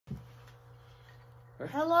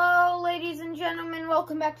Hello, ladies and gentlemen.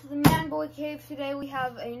 Welcome back to the Manboy Cave. Today we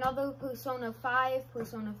have another Persona 5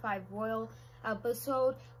 Royal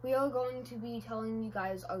episode. We are going to be telling you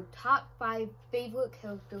guys our top 5 favorite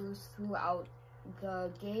characters throughout the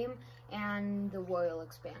game and the Royal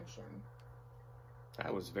expansion.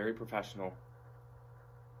 That was very professional.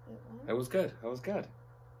 It was good. That was good.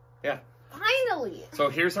 Yeah. Finally! So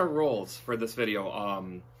here's our rules for this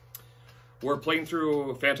video. We're playing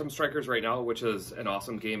through Phantom Strikers right now, which is an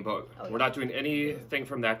awesome game, but we're not doing anything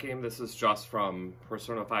from that game. This is just from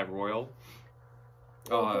Persona 5 Royal.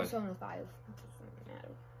 Persona 5. Doesn't matter.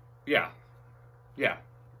 Yeah,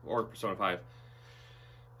 or Persona 5.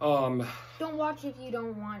 Don't watch if you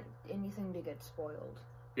don't want anything to get spoiled.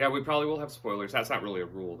 Yeah, we probably will have spoilers. That's not really a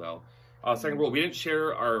rule, though. Second rule, we didn't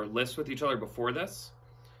share our list with each other before this.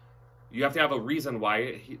 You have to have a reason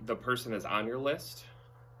why the person is on your list.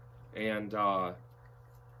 And I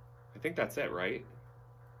think that's it, right?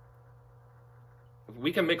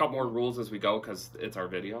 We can make up more rules as we go because it's our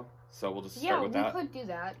video. So we'll just start with that. Yeah, we could do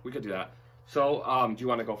that. We could do that. So, do you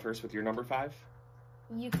want to go first with your number 5?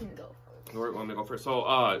 You can go first. Or want me to go first?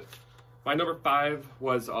 So, my number 5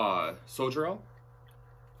 was Sojiro.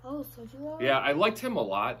 Oh, Sojiro? Yeah, I liked him a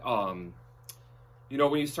lot. You know,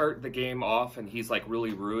 when you start the game off and he's like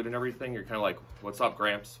really rude and everything, you're kind of like, "What's up,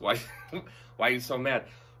 Gramps? Why are you so mad?"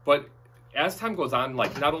 But as time goes on,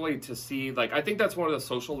 like, not only to see, like, I think that's one of the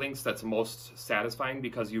social links that's most satisfying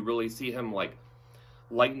because you really see him, like,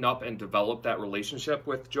 lighten up and develop that relationship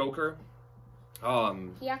with Joker.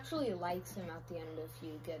 He actually likes him at the end if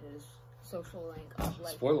you get his social link up.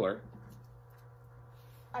 Like, spoiler.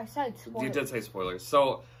 I said spoiler. You did say spoilers.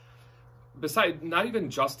 So, besides, not even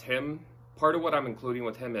just him, part of what I'm including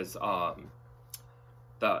with him is the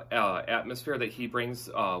atmosphere that he brings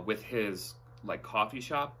with his like coffee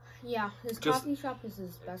shop. Yeah, his coffee shop is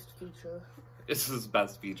his best feature. It's his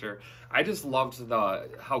best feature. I just loved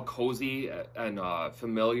how cozy and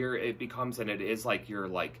familiar it becomes, and it is like your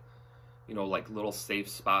you know, like little safe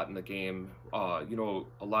spot in the game. You know,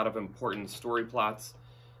 a lot of important story plots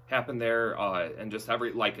happen there, and just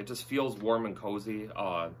it just feels warm and cozy.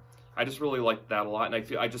 I just really like that a lot, and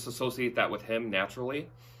I just associate that with him naturally.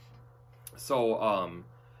 So,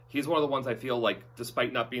 he's one of the ones I feel like,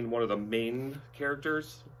 despite not being one of the main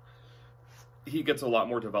characters, he gets a lot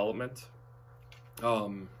more development.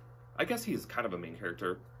 I guess he's kind of a main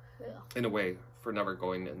character, in a way, for never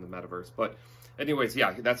going in the metaverse. But anyways,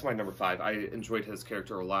 yeah, that's my number 5. I enjoyed his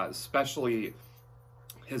character a lot, especially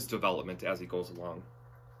his development as he goes along.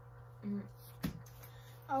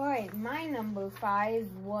 Alright, my number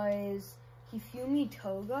 5 was Hifumi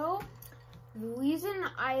Togo. The reason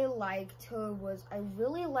I liked her was I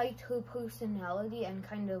really liked her personality and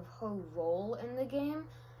kind of her role in the game.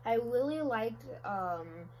 I really liked,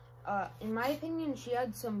 in my opinion, she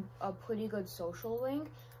had a pretty good social link.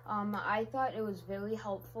 I thought it was very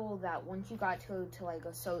helpful that once you got to like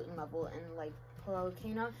a certain level in like Her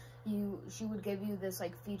Arcana, she would give you this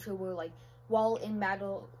like feature where like while in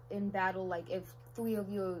battle, like if 3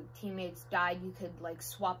 of your teammates died, you could like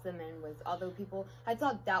swap them in with other people. I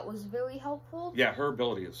thought that was very helpful. Yeah, her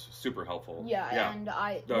ability is super helpful. Yeah. And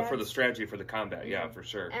for the strategy, for the combat, yeah, for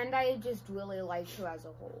sure. And I just really liked her as a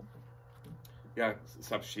whole. Yeah,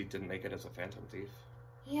 except she didn't make it as a Phantom Thief.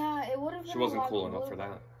 Yeah, it would have been. She wasn't cool enough for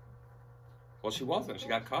that. Well, she wasn't. She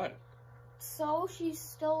got cut. So she's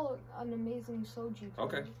still an amazing Soji.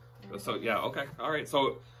 Okay. So yeah. Okay. All right.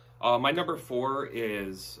 So my number 4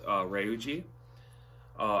 is Ryuji.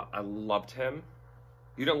 I loved him.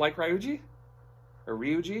 You don't like Ryuji? Or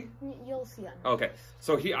Ryuji? You'll see on Okay.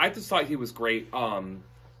 So I just thought he was great.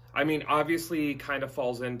 I mean, obviously kind of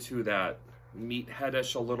falls into that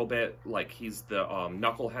meatheadish a little bit. Like he's the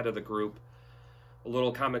knucklehead of the group. A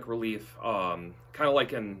little comic relief. Kind of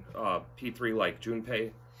like in P3, like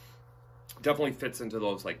Junpei. Definitely fits into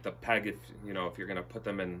those, like the peg, if you're going to put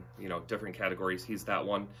them in, different categories, he's that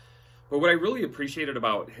one. But what I really appreciated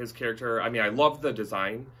about his character, I mean, I love the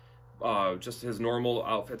design, just his normal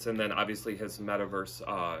outfits, and then obviously his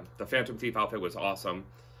metaverse, the Phantom Thief outfit was awesome.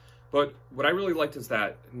 But what I really liked is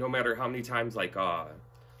that no matter how many times, like,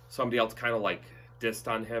 somebody else kind of, like,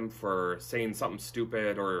 dissed on him for saying something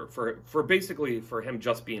stupid, or for basically for him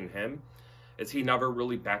just being him, is he never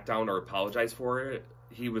really backed down or apologized for it.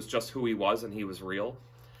 He was just who he was, and he was real.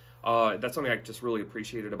 That's something I just really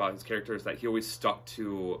appreciated about his character, is that he always stuck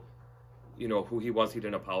to who he was. He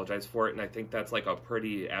didn't apologize for it, and I think that's like a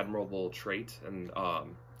pretty admirable trait, and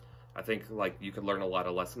I think like you could learn a lot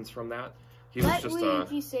of lessons from that. Let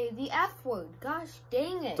Ryuji say the F word. Gosh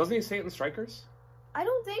dang it. Doesn't he say it in Strikers? I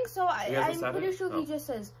don't think so. I'm pretty sure he just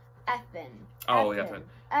says effin'. Oh, effin'.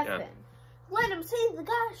 Effin'. Let him say the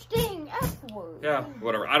gosh dang F word. Yeah,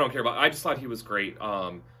 whatever. I don't care about. I just thought he was great.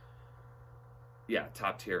 Yeah,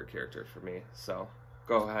 top tier character for me. So,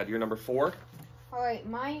 go ahead. You're number 4. All right,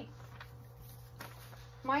 my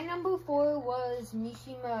number 4 was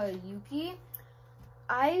Mishima Yuki.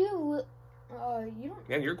 You don't.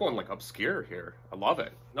 Man, you're going like obscure here. I love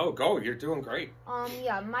it. No, go. You're doing great.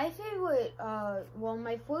 Yeah, my favorite,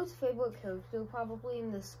 my first favorite character probably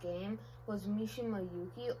in this game was Mishima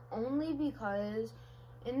Yuki, only because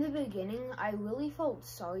in the beginning I really felt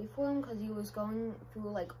sorry for him because he was going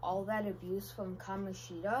through like all that abuse from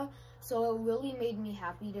Kamoshida, so it really made me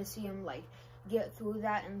happy to see him like get through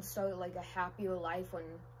that and start like a happier life when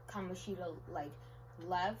Kamoshida like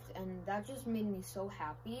left, and that just made me so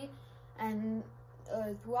happy. And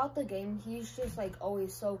throughout the game, he's just like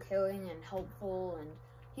always so caring and helpful, and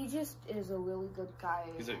he just is a really good guy.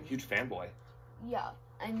 He's a huge fanboy. Yeah,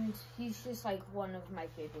 and he's just like one of my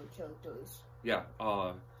favorite characters. Yeah,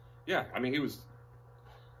 yeah. I mean, he was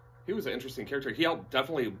an interesting character. He helped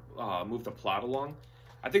definitely move the plot along.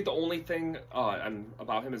 I think the only thing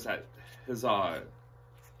about him is that his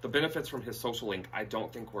the benefits from his social link I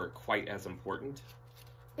don't think were quite as important.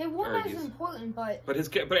 They weren't as important, but as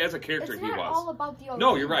a character he was. It's not all about the.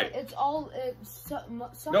 No, you're right.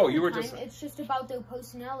 You were just. It's just about their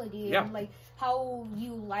personality and like how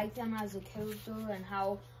you like them as a character and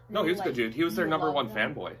how. No, he was good, dude. He was their number 1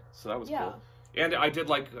 fanboy, so that was cool. And I did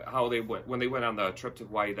like how when they went on the trip to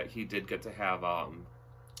Hawaii, that he did get to have a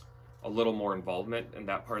little more involvement in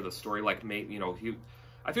that part of the story. Like,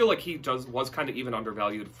 I feel like he was kind of even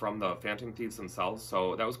undervalued from the Phantom Thieves themselves,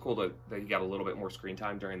 so that was cool that he got a little bit more screen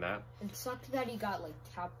time during that. It sucked that he got like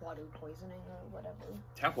tap water poisoning or whatever.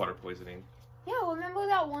 Tap water poisoning? Yeah, remember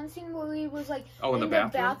that one scene where he was like in the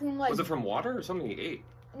bathroom like, was it from water or something he ate?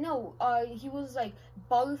 No, he was like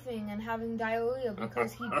barfing and having diarrhea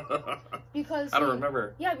because I don't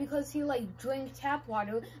remember. Yeah, because he like drank tap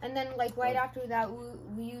water, and then like right after that,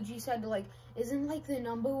 Ryuji said like, isn't like the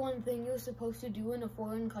number 1 thing you're supposed to do in a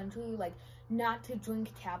foreign country like not to drink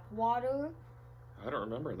tap water? I don't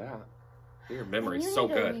remember that. Your memory's so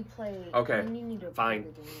good. Okay, fine.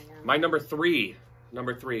 My number 3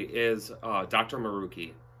 is Dr.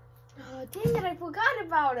 Maruki. Oh, dang it! I forgot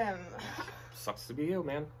about him. Sucks to be you,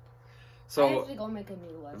 man. So I have to go make a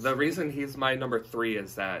new list. The reason he's my number 3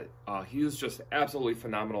 is that he was just absolutely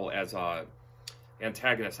phenomenal as a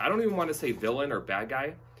antagonist. I don't even want to say villain or bad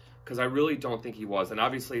guy, because I really don't think he was. And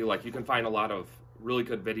obviously, like, you can find a lot of really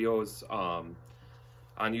good videos on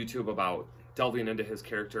YouTube about delving into his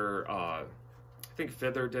character. I think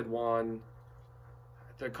Fither did one.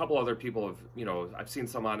 A couple other people have, I've seen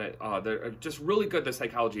some on it. They're just really good, the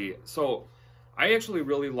psychology. So I actually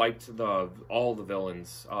really liked all the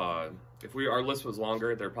villains. If our list was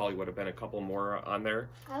longer, there probably would have been a couple more on there.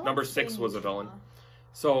 Number 6 was a villain.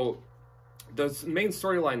 So the main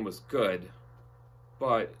storyline was good,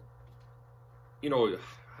 but I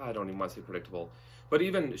don't even want to say predictable. But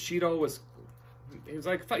even Shido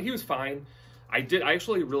he was fine. I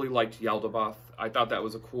actually really liked Yaldabaoth. I thought that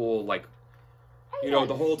was a cool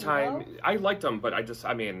the whole time I liked him, but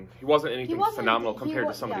he wasn't anything phenomenal compared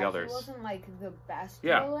to some of the others. He wasn't like the best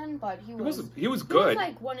villain, but he was good. He was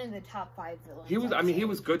like one of the top 5 villains. He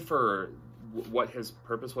was good for what his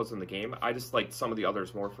purpose was in the game. I just liked some of the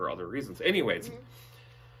others more for other reasons. Anyways,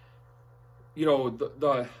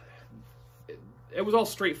 it was all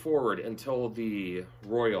straightforward until the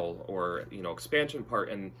Royal or expansion part.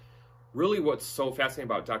 And really, what's so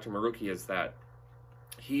fascinating about Dr. Maruki is that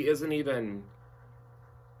he isn't even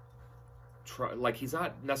he's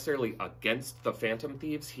not necessarily against the Phantom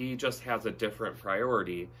Thieves. He just has a different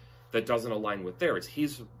priority that doesn't align with theirs.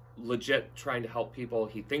 He's legit trying to help people.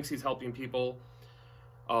 He thinks he's helping people,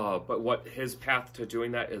 but what his path to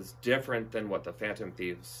doing that is different than what the Phantom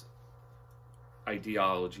Thieves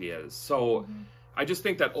ideology is. So I just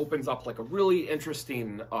think that opens up like a really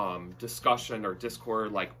interesting discussion or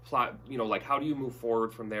discord, like plot, like how do you move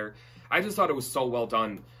forward from there? I just thought it was so well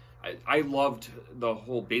done. I loved the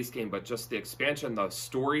whole base game, but just the expansion, the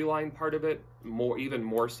storyline part of it, even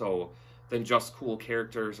more so than just cool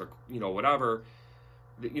characters or whatever.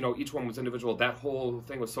 Each one was individual. That whole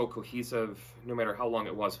thing was so cohesive, no matter how long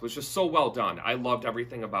it was just so well done. I loved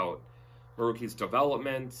everything about Maruki's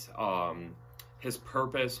development, his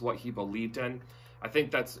purpose, what he believed in. I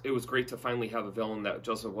think it was great to finally have a villain that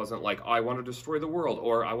just wasn't like, I want to destroy the world,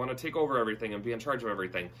 or I want to take over everything and be in charge of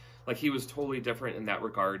everything. Like, he was totally different in that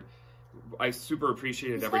regard. I super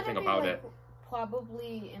appreciated everything about it.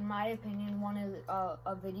 Probably, in my opinion, one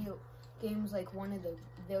of video games, like, one of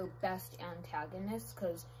their best antagonists,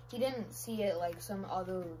 because he didn't see it like some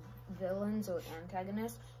other villains or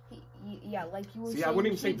antagonists. Yeah, like you were See, saying. I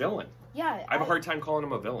wouldn't even say villain. Yeah. I have a hard time calling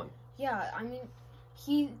him a villain. Yeah, I mean,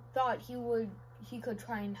 he thought he could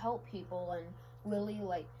try and help people and really,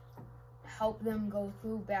 like, help them go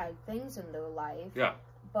through bad things in their life. Yeah.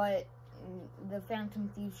 But the Phantom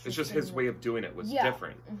Thieves... It's just his way of doing it was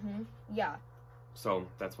different. Mm-hmm. Yeah. So,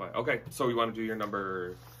 that's why. Okay, so you want to do your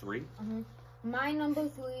number 3? Mm-hmm. My number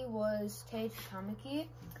 3 was Teiichi Kamiki,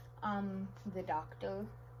 the Doctor.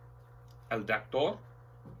 El Doctor?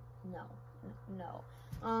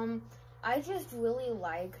 No. I just really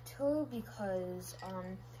liked her because,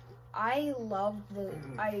 I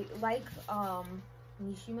like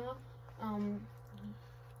Mishima.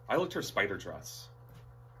 I liked her spider dress.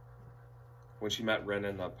 When she met Ren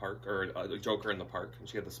in the park, or Joker in the park, and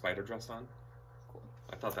she had the spider dress on. Cool.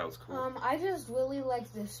 I thought that was cool. I just really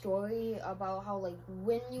liked the story about how, like,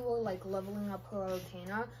 when you were, like, leveling up her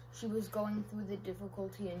Arcana, she was going through the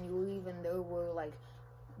difficulty, and you even there were, like,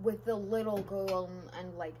 with the little girl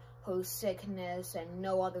and like, her sickness, and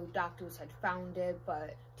no other doctors had found it,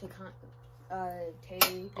 but Tei.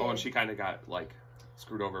 Oh, and she kind of got, like,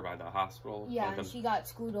 screwed over by the hospital. Yeah, and she got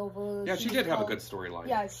screwed over. Yeah, she did have a good storyline.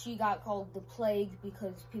 Yeah, she got called the Plague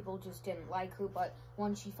because people just didn't like her, but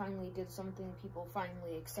when she finally did something, people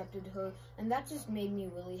finally accepted her, and that just made me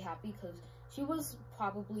really happy because she was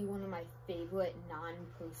probably one of my favorite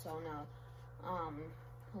non-Persona,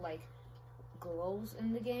 like, girls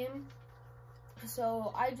in the game.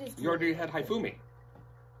 So I just... You already had Hifumi.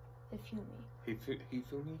 Hifumi.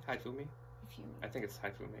 Hifumi? I think it's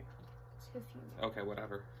Hifumi. It's Hifumi. Okay,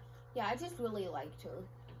 whatever. Yeah, I just really liked her.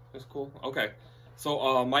 That's cool. Okay.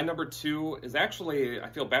 So, my number 2 is actually, I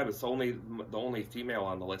feel bad, it's the only female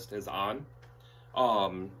on the list is Ann.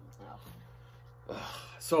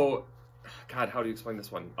 So, God, how do you explain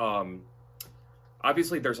this one?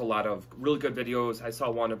 Obviously, there's a lot of really good videos. I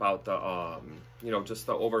saw one about the, just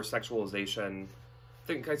the over-sexualization. I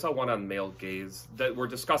think I saw one on male gaze that were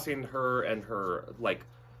discussing her and her, like,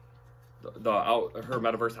 her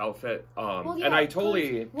metaverse outfit. Well, yeah, and I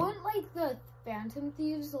totally... Weren't, like, the Phantom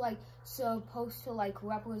Thieves, like, supposed to, like,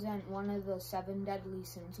 represent one of the 7 deadly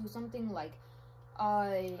sins or something? Like,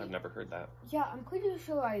 I've never heard that. Yeah, I'm pretty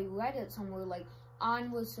sure I read it somewhere. Like,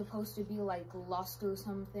 Ann was supposed to be, like, lust or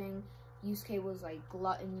something. Yusuke was, like,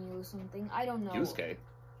 gluttony or something. I don't know. Yusuke?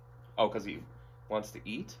 Oh, because he wants to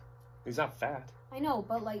eat? He's not fat. I know,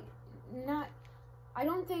 but, like, not... I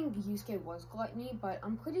don't think Yusuke was gluttony, but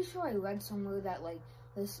I'm pretty sure I read somewhere that, like,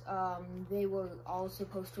 this, they were all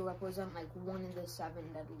supposed to represent, like, one of the 7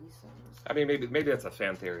 deadly sins. I mean, maybe that's a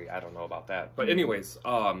fan theory. I don't know about that. But anyways,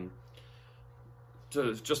 to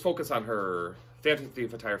just focus on her Phantom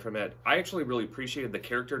Thief attire for a minute, I actually really appreciated the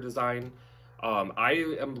character design.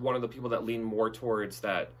 I am one of the people that lean more towards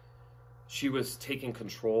that she was taking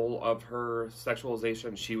control of her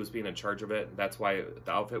sexualization. She was being in charge of it. That's why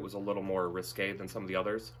the outfit was a little more risque than some of the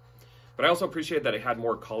others. But I also appreciate that it had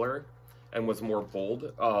more color and was more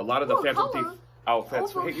bold. A lot of the Phantom Thief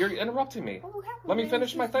outfits... Hey, you're interrupting me. Let me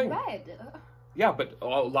finish my thing. Red. Yeah, but a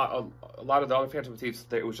lot of the other Phantom Thieves,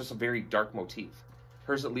 it was just a very dark motif.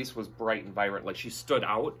 Hers at least was bright and vibrant. Like, she stood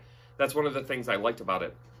out. That's one of the things I liked about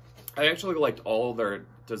it. I actually liked all their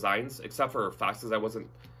designs, except for Fox's. I wasn't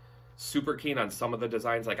super keen on some of the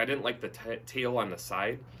designs. Like, I didn't like the tail on the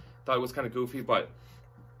side. Thought it was kind of goofy, but...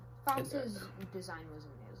 Fox's design was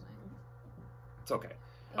amazing. It's okay.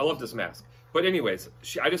 I love this mask. But anyways,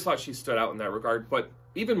 I just thought she stood out in that regard. But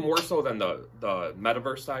even more so than the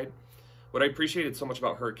metaverse side, what I appreciated so much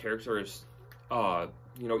about her character is,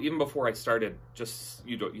 even before I started, just,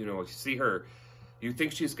 you see her, you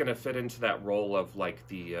think she's going to fit into that role of, like,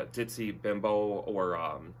 the ditzy bimbo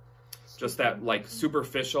or just that, like,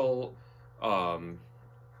 superficial,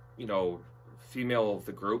 female of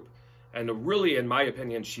the group. And really, in my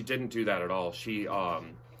opinion, she didn't do that at all. She,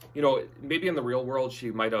 maybe in the real world,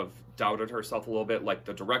 she might have doubted herself a little bit, like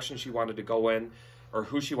the direction she wanted to go in or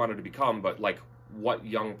who she wanted to become. But, like, what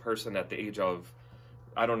young person at the age of,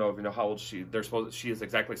 I don't know if you know how old she is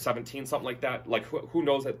exactly 17, something like that. Like, who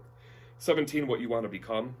knows at 17 what you want to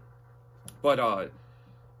become. But,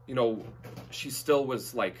 she still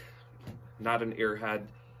was, like, not an airhead.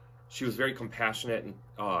 She was very compassionate and,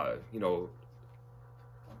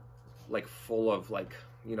 like, full of, like,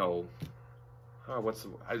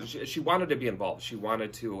 she wanted to be involved. She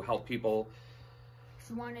wanted to help people.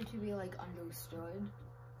 She wanted to be, like, understood,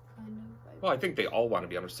 kind of. Like... Well, I think they all want to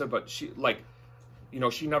be understood, but she, like,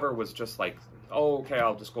 she never was just like, oh, okay,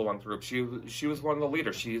 I'll just go on through. She was one of the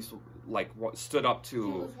leaders. She's, like, stood up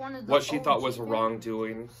to what she thought was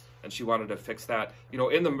wrongdoing, and she wanted to fix that.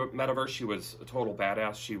 In the metaverse, she was a total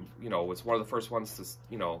badass. She, was one of the first ones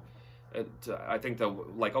to, I think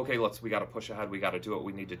that, like, okay, we got to push ahead. We got to do what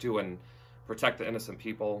we need to do and protect the innocent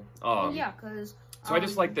people. Yeah, because... So I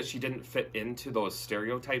just like that she didn't fit into those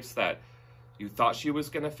stereotypes that you thought she was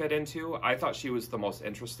going to fit into. I thought she was the most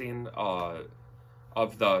interesting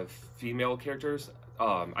of the female characters.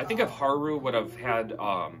 I think if Haru would have had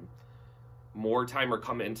more time or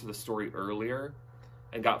come into the story earlier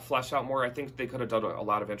and got fleshed out more, I think they could have done a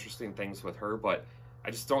lot of interesting things with her, but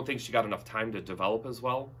I just don't think she got enough time to develop as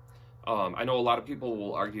well. I know a lot of people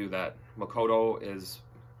will argue that Makoto is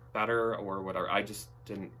better or whatever. I just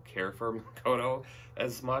didn't care for Makoto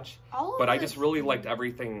as much, but I just really liked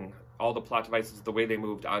everything, all the plot devices, the way they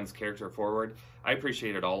moved An's character forward. I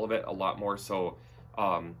appreciated all of it a lot more, so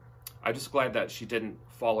I'm just glad that she didn't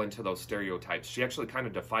fall into those stereotypes. She actually kind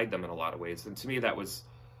of defied them in a lot of ways, and to me that was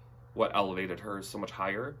what elevated her so much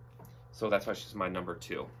higher, so that's why she's my number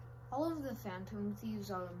 2. All of the Phantom Thieves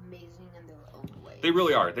are amazing in their own way. They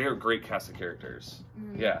really are. They are great cast of characters.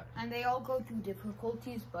 Yeah. And they all go through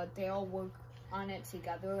difficulties, but they all work on it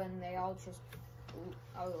together, and they all just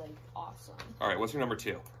are, like, awesome. All right, what's your number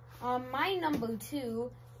 2? My number 2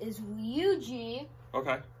 is Ryuji.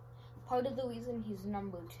 Okay. Part of the reason he's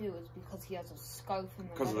number 2 is because he has a scarf in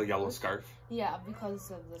the Because of the yellow scarf? Yeah, because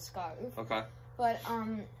of the scarf. Okay. But,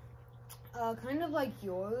 kind of like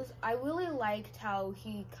yours, I really liked how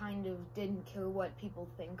he kind of didn't care what people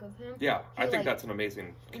think of him. Yeah, I think that's an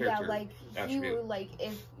amazing character. Yeah, like, attribute. he would, like,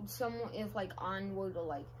 if like, An were to,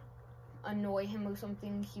 like, annoy him or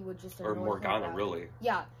something, he would just annoy or Morgana, her. really.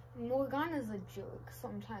 Yeah, Morgana's a jerk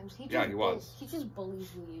sometimes. He just bullies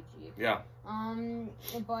Ryuji. Yeah.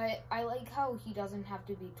 But I like how he doesn't have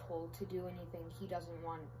to be told to do anything he doesn't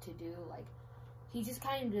want to do. Like, he just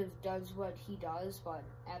kind of does what he does, but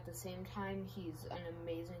at the same time, he's an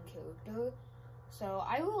amazing character. So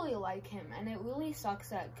I really like him, and it really sucks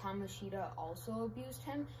that Kamoshida also abused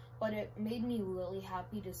him, but it made me really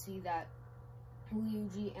happy to see that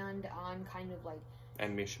Ryuji and An kind of like...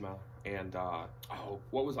 And Mishima, and,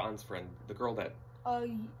 what was An's friend? The girl that...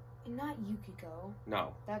 not Yukiko.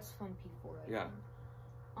 No. That's from P4, Yeah.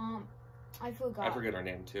 I forgot. I forget her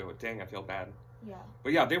name, too. Dang, I feel bad. Yeah.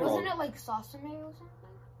 But yeah, they were Wasn't it like Sasame or something?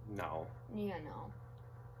 No. Yeah, no.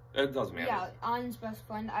 It doesn't matter. Yeah, An's best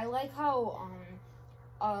friend. I like how,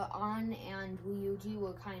 An and Ryuji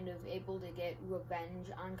were kind of able to get revenge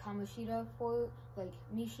on Kamoshida for, like,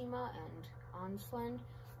 Mishima and An's friend.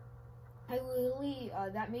 I really,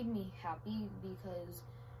 that made me happy because...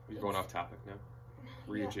 You're going off topic now.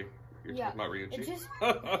 Ryuji. Yeah. You're talking about Ryuji? It just...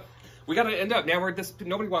 We gotta end up, now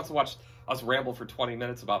nobody wants to watch us ramble for 20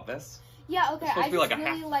 minutes about this. Yeah, okay, I just like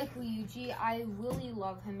really like Ryuji. I really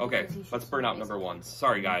love him. Okay, let's burn out number 1.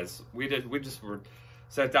 Sorry, guys. We just were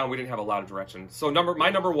sat down. We didn't have a lot of direction. So my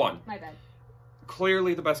number 1. My bad.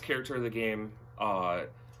 Clearly the best character of the game.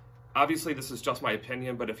 Obviously, this is just my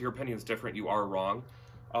opinion, but if your opinion is different, you are wrong.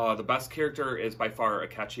 The best character is by far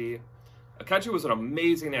Akechi. Akechi was an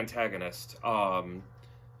amazing antagonist.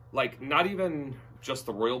 Like, not even just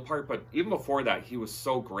the royal part, but even before that, he was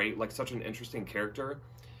so great. Like, such an interesting character.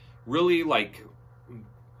 Really, like,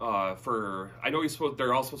 I know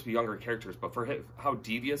they're all supposed to be younger characters, but for how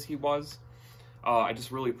devious he was, I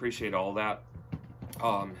just really appreciate all that.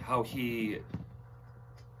 How he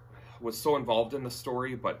was so involved in the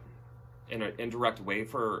story, but in an indirect way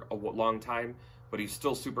for a long time, but he's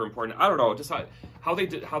still super important. I don't know, just how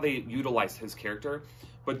they utilized his character.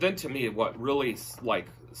 But then to me, what really, like,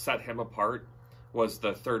 set him apart was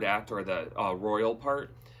the third act, or the royal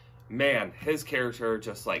part. Man, his character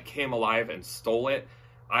just, like, came alive and stole it.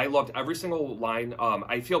 I loved every single line.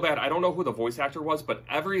 I feel bad. I don't know who the voice actor was, but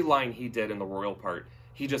every line he did in the royal part,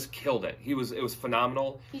 he just killed it. It was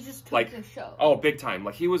phenomenal. He just took like the show. Oh, big time.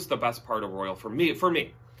 Like, he was the best part of royal for me.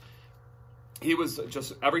 He was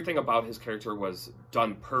just, everything about his character was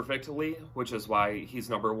done perfectly, which is why he's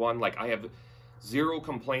number 1. Like, I have zero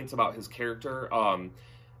complaints about his character.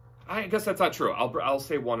 I guess that's not true. I'll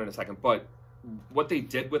say one in a second, but what they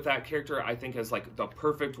did with that character, I think, is like the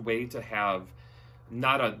perfect way to have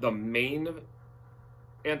not the main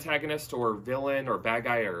antagonist or villain or bad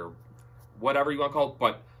guy or whatever you want to call it,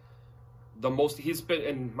 but he's been,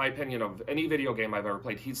 in my opinion, of any video game I've ever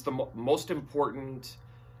played, he's the most important,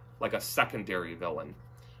 like, a secondary villain.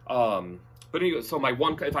 But anyway, so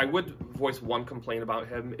if I would voice one complaint about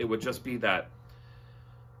him, it would just be that,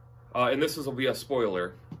 and will be a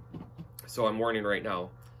spoiler, so I'm warning right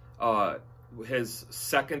now, his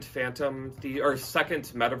second second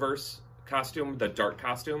metaverse costume, the dark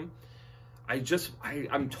costume,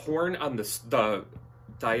 I'm torn on the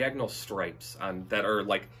diagonal stripes that are,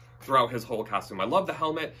 like, throughout his whole costume. I love the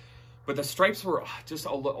helmet, but the stripes were just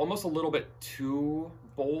almost a little bit too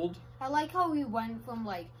bold. I like how we went from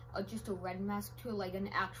like just a red mask to like an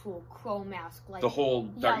actual crow mask, like the whole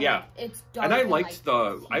dark, yeah. Like, it's dark and I liked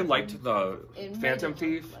like, the Phantom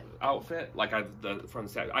Thief outfit, like from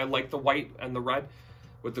the I like the white and the red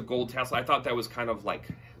with the gold tassel. I thought that was kind of like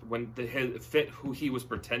when it fit who he was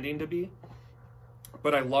pretending to be.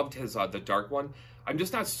 But I loved his the dark one. I'm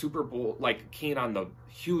just not super keen on the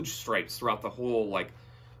huge stripes throughout the whole like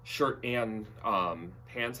shirt and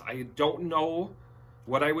pants. I don't know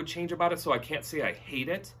what I would change about it, so I can't say I hate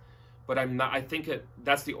it. But I'm not. I think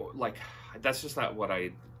that's just not what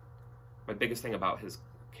my biggest thing about his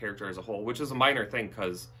character as a whole, which is a minor thing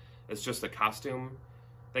because it's just a costume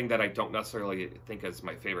thing that I don't necessarily think is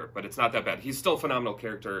my favorite. But it's not that bad. He's still a phenomenal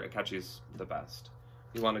character. Akechi's the best.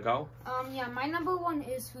 You want to go? Yeah, my number one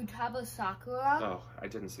is Futaba Sakura. Oh, I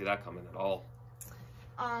didn't see that coming at all.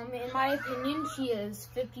 In my opinion, she is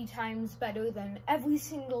 50 times better than every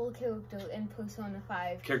single character in Persona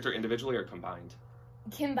 5. Character individually or combined?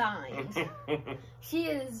 Combined. She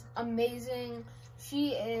is amazing. She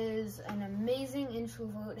is an amazing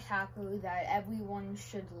introvert hacker that everyone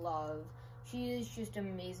should love. She is just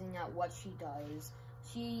amazing at what she does.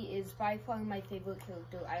 She is by far my favorite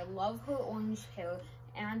character. I love her orange hair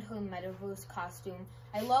and her metaverse costume.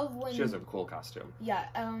 I love when... She has a cool costume. Yeah,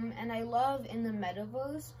 and I love in the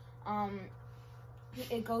metaverse,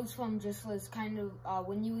 it goes from just this kind of,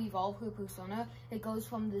 when you evolve her persona, it goes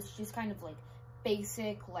from this just kind of like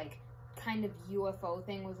basic, like, kind of UFO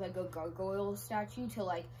thing with like a gargoyle statue to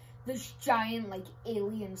like this giant like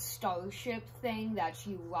alien starship thing that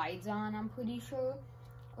she rides on, I'm pretty sure,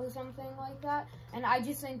 or something like that. And I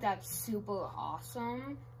just think that's super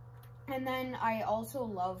awesome. And then I also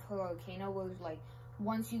love her arcana, where like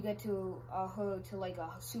once you get to her to like a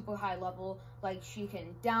super high level, like she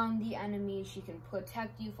can down the enemy, she can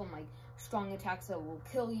protect you from like strong attacks that will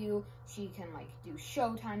kill you. She can like do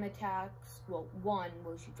showtime attacks. Well, one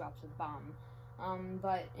where she drops a bomb.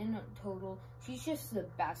 But in total, she's just the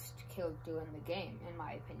best character in the game, in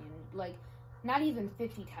my opinion. Like, not even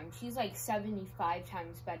 50 times. She's like 75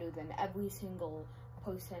 times better than every single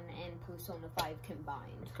person in Persona 5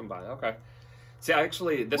 combined. Combined, okay. See,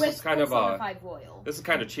 actually, this With is kind Persona of 5 Royal. This is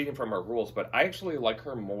kind of cheating from our rules, but I actually like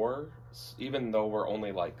her more, even though we're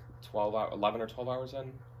only like 11 or 12 hours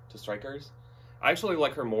in to Strikers. I actually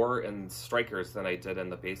like her more in Strikers than I did in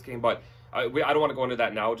the base game, but I don't want to go into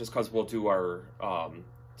that now just because we'll do our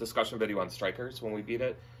discussion video on Strikers when we beat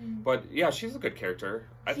it. Mm-hmm. But yeah, she's a good character.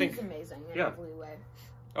 I think she's amazing in every way.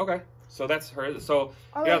 Okay, so that's her. So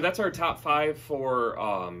yeah, that's our top 5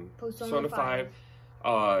 for Persona 5.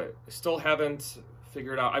 Still haven't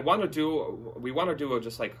figured out. We want to do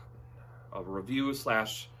just like a review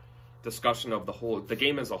 / discussion of the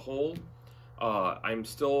game as a whole. I'm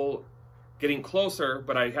still getting closer,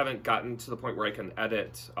 but I haven't gotten to the point where I can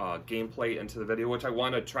edit gameplay into the video, which I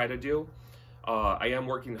want to try to do. I am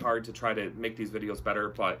working hard to try to make these videos better,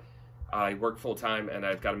 but I work full time and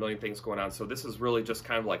I've got a million things going on. So this is really just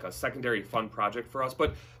kind of like a secondary fun project for us.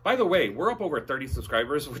 But by the way, we're up over 30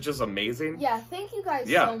 subscribers, which is amazing. Yeah, thank you guys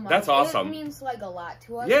so much. That's awesome. It means like a lot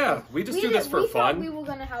to us. Yeah, we do this for fun. We were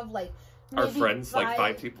gonna have like our friends, like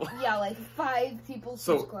 5 people. Yeah, like 5 people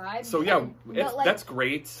subscribe. So yeah, that's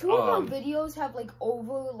great. 2 of our videos have like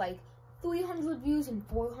over like 300 views and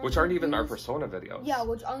 400 which aren't even views. our Persona videos. Yeah,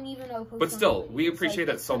 which aren't even our Persona But still, videos. we appreciate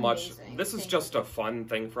it so much. Amazing. This is just a fun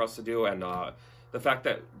thing for us to do, and the fact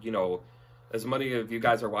that, you know, as many of you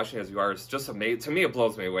guys are watching as you are, it's just amazing. To me, it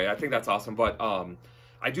blows me away. I think that's awesome. But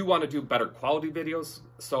I do want to do better quality videos,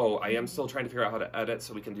 so I am still trying to figure out how to edit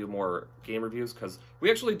so we can do more game reviews, because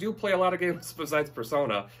we actually do play a lot of games besides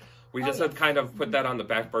Persona. We just have kind of put that on the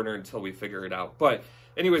back burner until we figure it out. But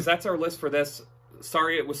anyways, that's our list for this.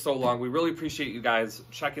 Sorry it was so long. We really appreciate you guys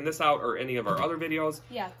checking this out or any of our other videos.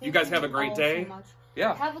 Yeah. You guys have a great day. So much.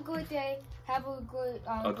 Yeah. Have a great day. Have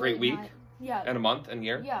a great week. night. Yeah. And a month and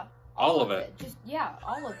year. Yeah. All of it. Just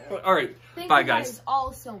all of it. All right. Thank Bye, you guys.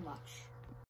 all so much.